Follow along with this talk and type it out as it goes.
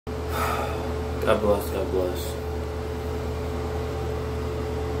God bless, God bless.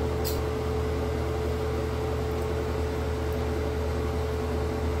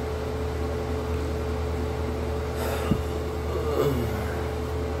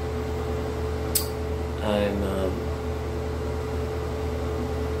 I'm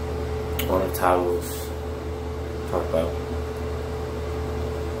one of the titles talk about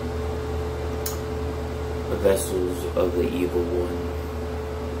the vessels of the evil one.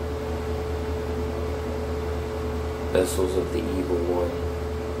 Vessels of the evil one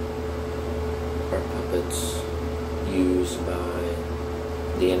are puppets used by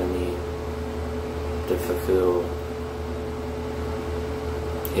the enemy to fulfill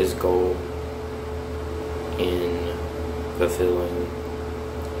his goal in fulfilling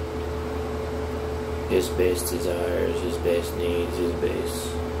his best desires, his best needs, his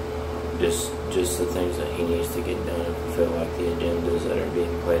best just the things that he needs to get done and fulfill, like the agendas that are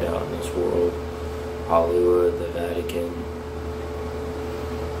being played out in this world. Hollywood, the Vatican,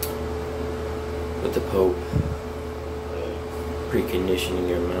 with the Pope preconditioning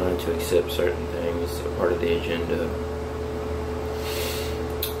your mind to accept certain things, a part of the agenda.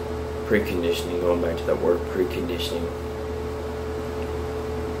 Preconditioning, going back to that word preconditioning,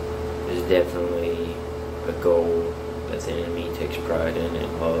 is definitely a goal that the enemy takes pride in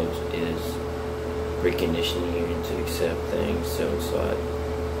and loves, is preconditioning you to accept things. So it's like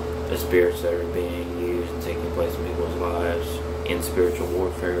the spirits that are being used and taking place in people's lives in spiritual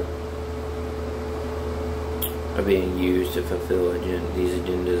warfare are being used to fulfill these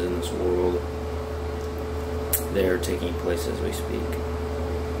agendas in this world. They are taking place as we speak.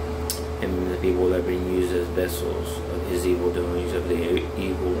 And the people that are being used as vessels of his evil doings, of the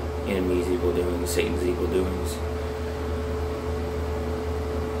evil enemy's evil doings, Satan's evil doings,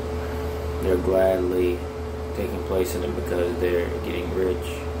 they're gladly taking place in it because they're getting rich,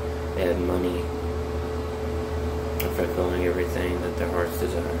 they have money, and fulfilling everything that their hearts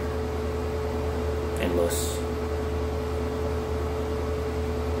desire and lusts.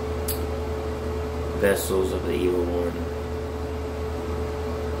 Vessels of the evil one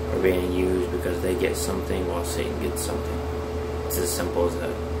are being used because they get something while Satan gets something. It's as simple as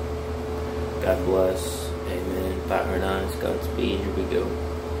that. God bless. Amen. Fire and eyes. Godspeed. Here we go.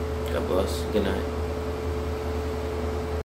 God bless. Good night.